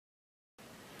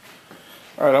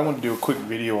Alright, I want to do a quick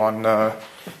video on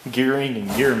gearing and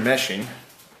gear meshing.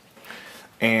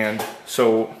 And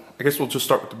so, I guess we'll just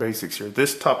start with the basics here.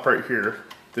 This top right here,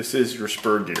 this is your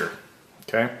spur gear,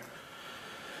 okay?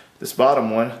 This bottom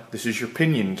one, this is your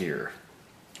pinion gear.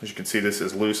 As you can see, this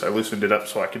is loose. I loosened it up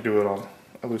so I could do it on,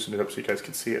 I loosened it up so you guys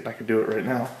can see it, and I can do it right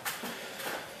now.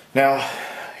 Now,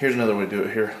 here's another way to do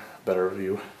it here, better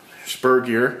view. Spur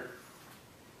gear,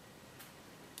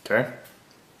 okay?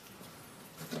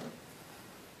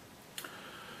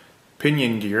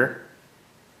 Pinion gear.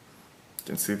 You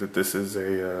can see that this is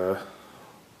a,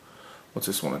 what's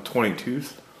this one, a 20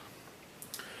 tooth.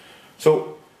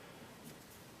 So,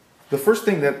 the first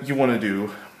thing that you want to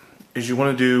do is you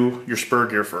want to do your spur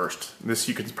gear first. This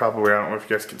you can probably, I don't know if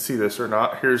you guys can see this or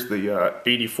not. Here's the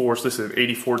 84, so this is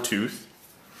 84 tooth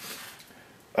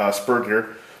spur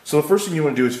gear. So the first thing you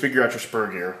want to do is figure out your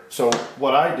spur gear. So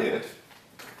what I did,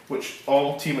 which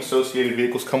all team associated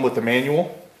vehicles come with a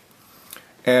manual,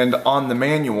 and on the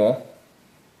manual,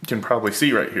 you can probably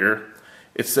see right here,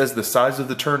 it says the size of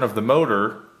the turn of the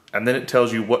motor, and then it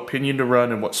tells you what pinion to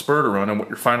run and what spur to run and what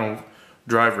your final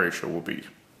drive ratio will be.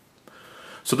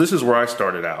 So this is where I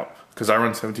started out, because I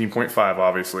run 17.5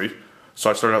 obviously,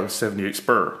 so I started out with 78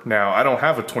 spur. Now I don't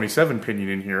have a 27 pinion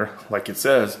in here like it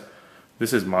says.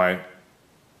 This is my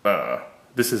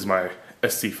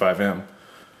SC5M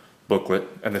booklet,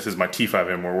 and this is my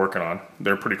T5M we're working on.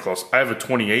 They're pretty close. I have a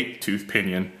 28 tooth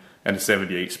pinion and a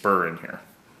 78 spur in here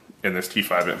in this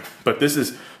T5M. But this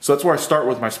is, so that's where I start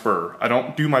with my spur. I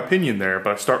don't do my pinion there,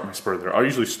 but I start my spur there. I'll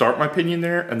usually start my pinion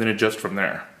there and then adjust from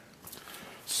there.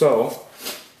 So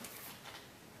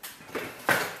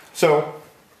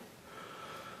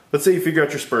let's say you figure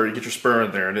out your spur, you get your spur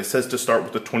in there, and it says to start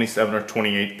with the 27 or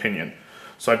 28 pinion.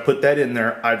 So I'd put that in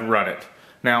there, I'd run it.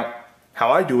 Now, how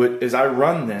I do it is I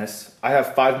run this, I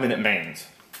have 5-minute mains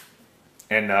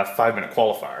and 5-minute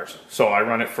qualifiers. So I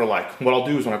run it for like, what I'll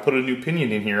do is when I put a new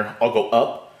pinion in here, I'll go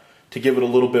up to give it a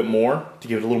little bit more, to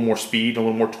give it a little more speed, a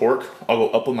little more torque. I'll go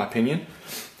up with my pinion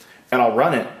and I'll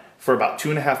run it for about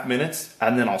 2.5 minutes,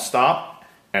 and then I'll stop.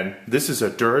 And this is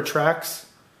a Duratrax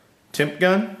temp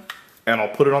gun, and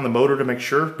I'll put it on the motor to make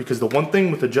sure, because the one thing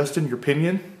with adjusting your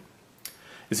pinion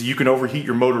is that you can overheat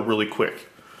your motor really quick.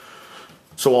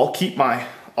 So I'll keep my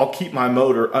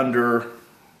motor under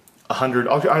 100.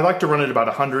 I like to run it about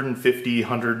 150,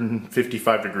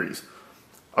 155 degrees.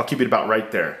 I'll keep it about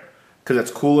right there, because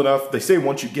that's cool enough. They say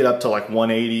once you get up to like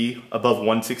 180, above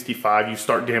 165, you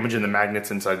start damaging the magnets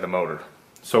inside the motor.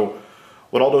 So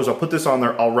what I'll do is I'll put this on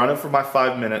there, I'll run it for my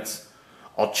 5 minutes,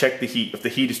 I'll check the heat. If the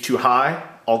heat is too high,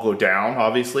 I'll go down,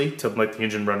 obviously, to make the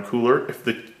engine run cooler. If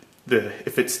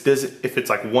it's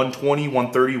like 120,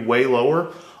 130, way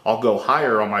lower, I'll go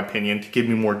higher on my pinion to give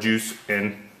me more juice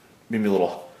and maybe a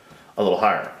little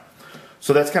higher.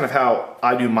 So that's kind of how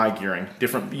I do my gearing.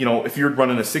 Different, you know, if you're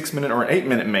running a 6-minute or an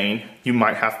 8-minute main, you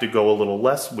might have to go a little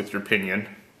less with your pinion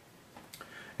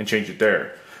and change it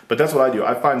there. But that's what I do.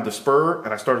 I find the spur,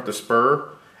 and I start at the spur,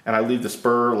 and I leave the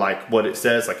spur like what it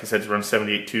says. Like I said, to run a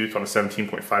 78 tooth on a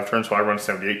 17.5 turn, so I run a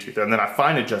 78 tooth, and then I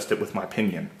fine adjust it with my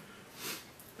pinion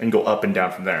and go up and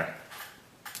down from there,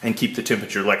 and keep the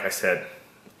temperature, like I said,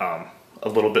 a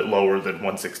little bit lower than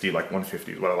 160, like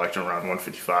 150 is what I like to run,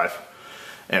 155.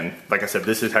 And like I said,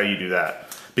 this is how you do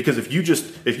that. Because if you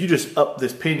just up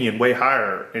this pinion way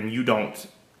higher and you don't,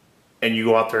 and you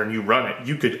go out there and you run it,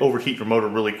 you could overheat your motor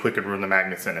really quick and ruin the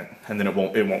magnets in it, and then it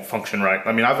won't function right.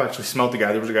 I mean, I've actually smelled the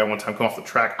guy. There was a guy one time coming off the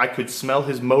track. I could smell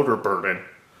his motor burning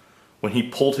when he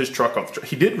pulled his truck off the track.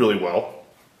 He did really well.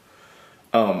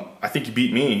 I think he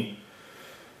beat me.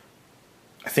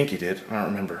 I think he did. I don't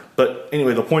remember. But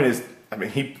anyway, the point is, I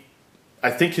mean,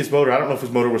 I think his motor, I don't know if his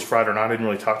motor was fried or not. I didn't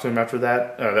really talk to him after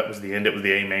that. That was the end. It was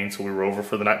the A main, so we were over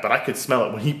for the night. But I could smell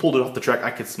it. When he pulled it off the track, I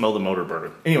could smell the motor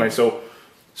burning. Anyway, so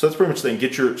that's pretty much the thing.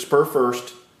 Get your spur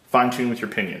first, fine tune with your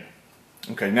pinion.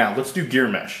 Okay, now let's do gear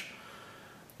mesh.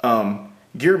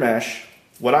 Gear mesh,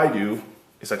 what I do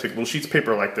is I take little sheets of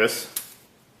paper like this.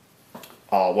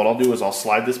 What I'll do is I'll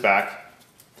slide this back.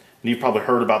 And you've probably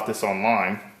heard about this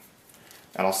online.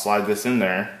 And I'll slide this in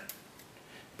there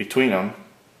between them.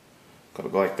 Gotta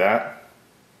go like that.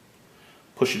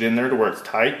 Push it in there to where it's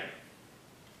tight.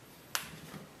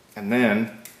 And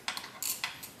then,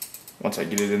 once I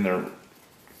get it in there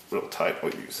real tight, I'll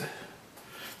use it.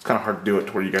 It's kind of hard to do it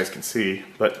to where you guys can see.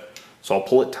 So I'll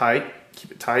pull it tight,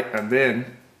 keep it tight, and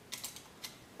then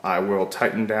I will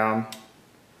tighten down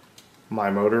my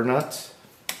motor nuts,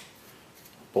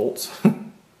 bolts. Look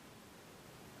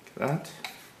at that.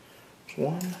 There's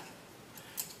one.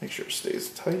 Make sure it stays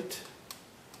tight.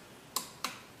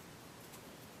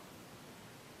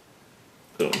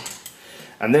 Boom.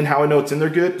 And then how I know it's in there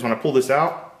good is when I pull this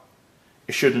out,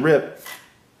 it shouldn't rip. It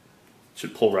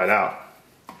should pull right out.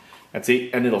 And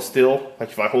see, and it'll still,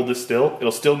 like if I hold this still,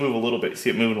 it'll still move a little bit. See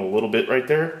it moving a little bit right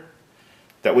there?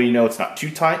 That way you know it's not too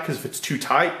tight, because if it's too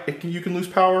tight, you can lose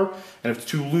power, and if it's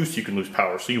too loose, you can lose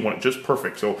power. So you want it just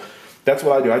perfect. So that's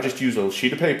what I do. I just use a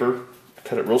sheet of paper,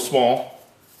 cut it real small,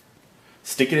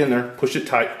 stick it in there, push it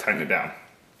tight, tighten it down.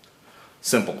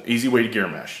 Simple, easy way to gear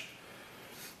mesh.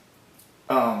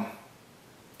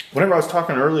 Whenever I was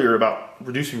talking earlier about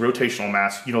reducing rotational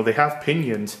mass, you know, they have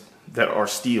pinions that are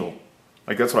steel.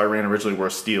 Like that's what I ran originally, were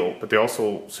steel, but they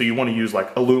also, so you want to use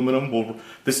like aluminum. Well,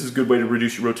 this is a good way to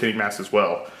reduce your rotating mass as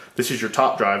well. This is your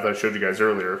top drive that I showed you guys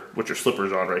earlier, with your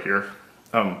slippers on right here.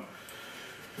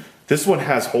 This one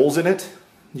has holes in it.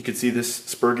 You can see this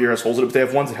spur gear has holes in it, but they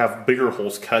have ones that have bigger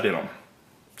holes cut in them.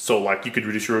 So like you could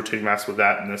reduce your rotating mass with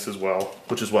that and this as well,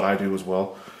 which is what I do as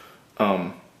well.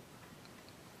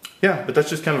 Yeah, but that's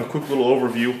just kind of a quick little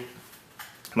overview.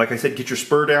 Like I said, get your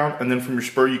spur down, and then from your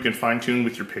spur you can fine tune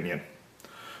with your pinion.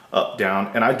 Up,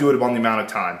 down, and I do it on the amount of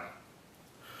time.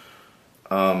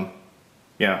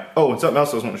 Yeah. Oh, and something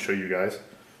else I was wanting to show you guys.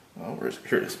 Oh, where is it?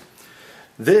 Here it is.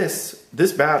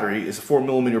 This battery is a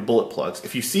 4mm bullet plugs.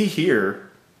 If you see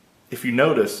here, if you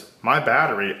notice, my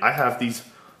battery, I have these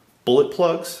bullet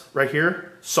plugs right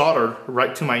here soldered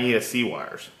right to my ESC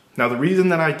wires. Now the reason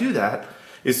that I do that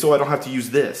is so I don't have to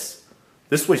use this.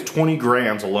 This weighs 20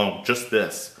 grams alone, just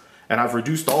this. And I've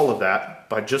reduced all of that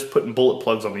by just putting bullet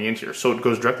plugs on the end here. So it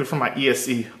goes directly from my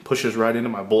ESC, pushes right into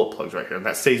my bullet plugs right here. And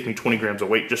that saves me 20 grams of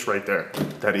weight just right there.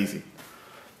 That easy.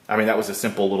 I mean, that was a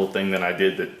simple little thing that I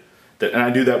did and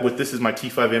I do that with, this is my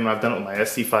T5M, and I've done it with my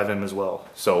SC5M as well.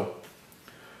 So,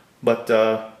 but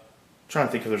trying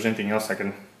to think if there's anything else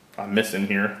I'm missing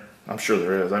here. I'm sure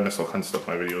there is. I miss all kinds of stuff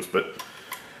in my videos, but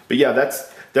yeah,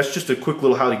 that's just a quick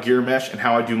little how to gear mesh and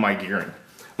how I do my gearing.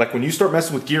 Like when you start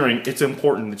messing with gearing, it's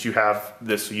important that you have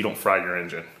this so you don't fry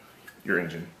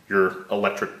your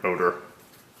electric motor.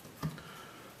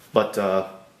 But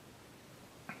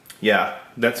yeah,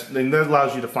 that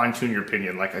allows you to fine tune your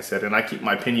pinion, like I said, and I keep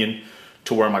my pinion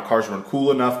to where my cars run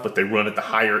cool enough, but they run at the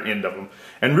higher end of them.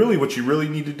 And really what you really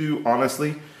need to do,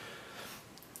 honestly,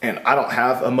 and I don't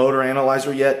have a motor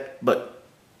analyzer yet, but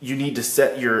you need to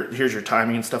set here's your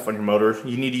timing and stuff on your motor.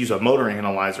 You need to use a motor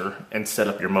analyzer and set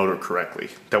up your motor correctly.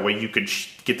 That way you could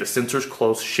get the sensors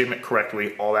close, shim it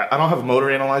correctly, all that. I don't have a motor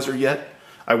analyzer yet.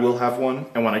 I will have one,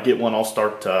 and when I get one, I'll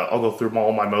go through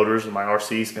all my motors and my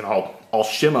RCs, and I'll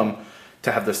shim them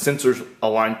to have the sensors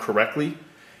aligned correctly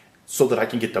so that I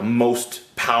can get the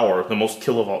most power, the most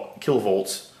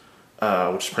kilovolts,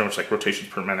 which is pretty much like rotations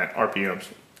per minute, RPMs,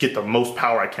 get the most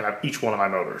power I can out of each one of my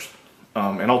motors.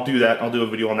 And I'll do that. I'll do a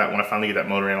video on that when I finally get that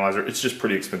motor analyzer. It's just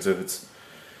pretty expensive. It's,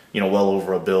 you know, well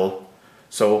over $1 bill.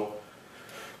 So,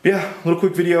 yeah, little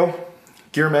quick video.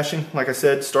 Gear meshing, like I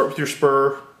said, start with your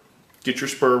spur. Get your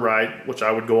spur right, which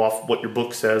I would go off what your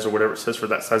book says or whatever it says for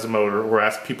that size of motor, or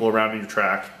ask people around in your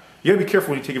track. You gotta be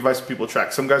careful when you take advice from people at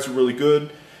track. Some guys are really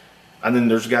good, and then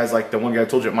there's guys like the one guy I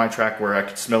told you at my track where I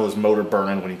could smell his motor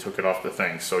burning when he took it off the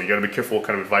thing. So you gotta be careful what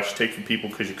kind of advice you take from people,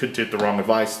 because you could take the wrong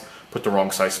advice, put the wrong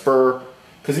size spur.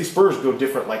 Because these spurs go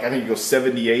different, like I think you go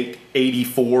 78,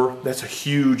 84. That's a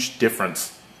huge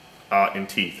difference in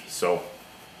teeth. So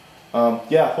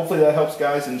yeah, hopefully that helps,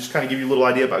 guys, and just kind of give you a little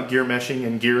idea about gear meshing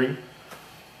and gearing.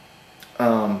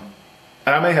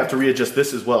 And I may have to readjust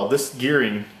this as well. This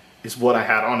gearing is what I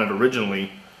had on it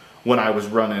originally when I was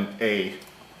running a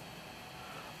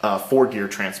 4-gear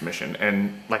transmission.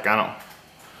 And like,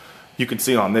 you can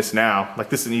see on this now, like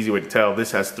this is an easy way to tell.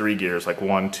 This has 3 gears, like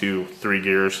 1, 2, 3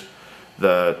 gears.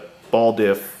 The ball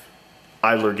diff,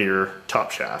 idler gear,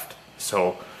 top shaft.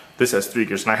 So this has 3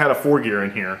 gears. And I had a 4-gear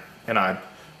in here, and I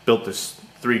built this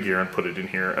 3-gear and put it in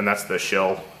here. And that's the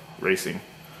Shell Racing.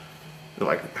 It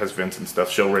like has vents and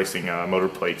stuff. Shell Racing motor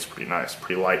plate's pretty nice,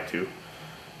 pretty light too.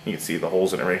 You can see the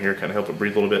holes in it right here, kind of help it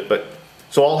breathe a little bit. But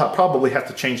so I'll probably have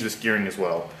to change this gearing as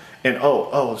well. And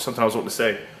oh, something I was wanting to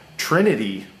say.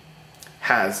 Trinity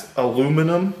has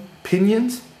aluminum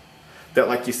pinions that,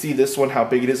 like, you see this one, how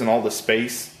big it is and all the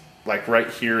space, like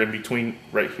right here in between,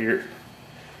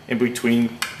 in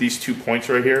between these 2 points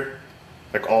right here,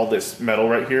 like all this metal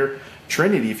right here.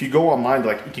 Trinity, if you go online,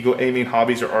 like you can go A-Main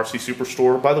Hobbies or RC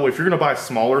Superstore. By the way, if you're gonna buy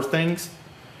smaller things,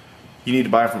 you need to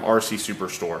buy them from RC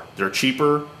Superstore. They're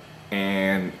cheaper,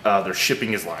 and their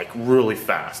shipping is like really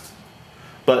fast.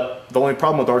 But the only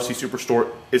problem with RC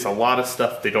Superstore is a lot of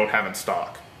stuff they don't have in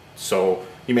stock. So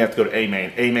you may have to go to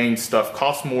A-Main. A-Main stuff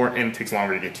costs more and it takes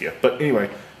longer to get to you. But anyway,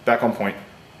 back on point.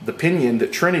 The pinion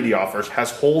that Trinity offers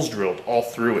has holes drilled all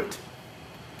through it.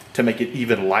 to make it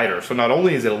even lighter. So not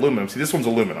only is it aluminum, see this one's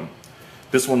aluminum.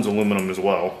 This one's aluminum as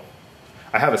well.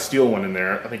 I have a steel one in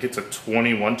there. I think it's a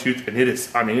 21 tooth, and it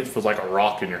is, I mean, it feels like a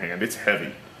rock in your hand. It's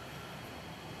heavy.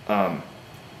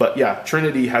 But yeah,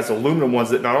 Trinity has aluminum ones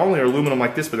that not only are aluminum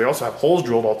like this, but they also have holes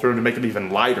drilled all through them to make them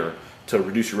even lighter to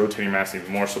reduce your rotating mass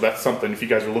even more. So that's something, if you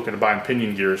guys are looking to buy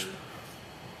pinion gears,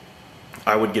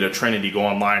 I would get a Trinity, go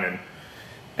online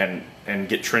and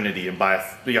get Trinity and buy, I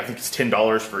think it's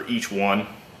 $10 for each one.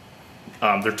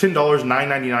 They're $10,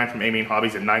 $9.99 from A-Main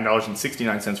Hobbies, and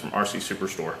 $9.69 from RC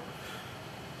Superstore.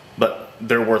 But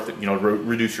they're worth it, you know,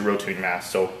 reduce your rotating mass.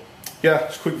 So yeah,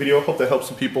 just a quick video. Hope that helps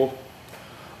some people.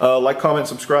 Like, comment,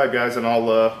 subscribe, guys, and I'll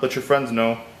let your friends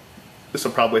know. This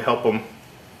will probably help them,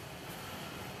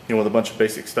 you know, with a bunch of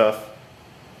basic stuff.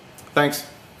 Thanks.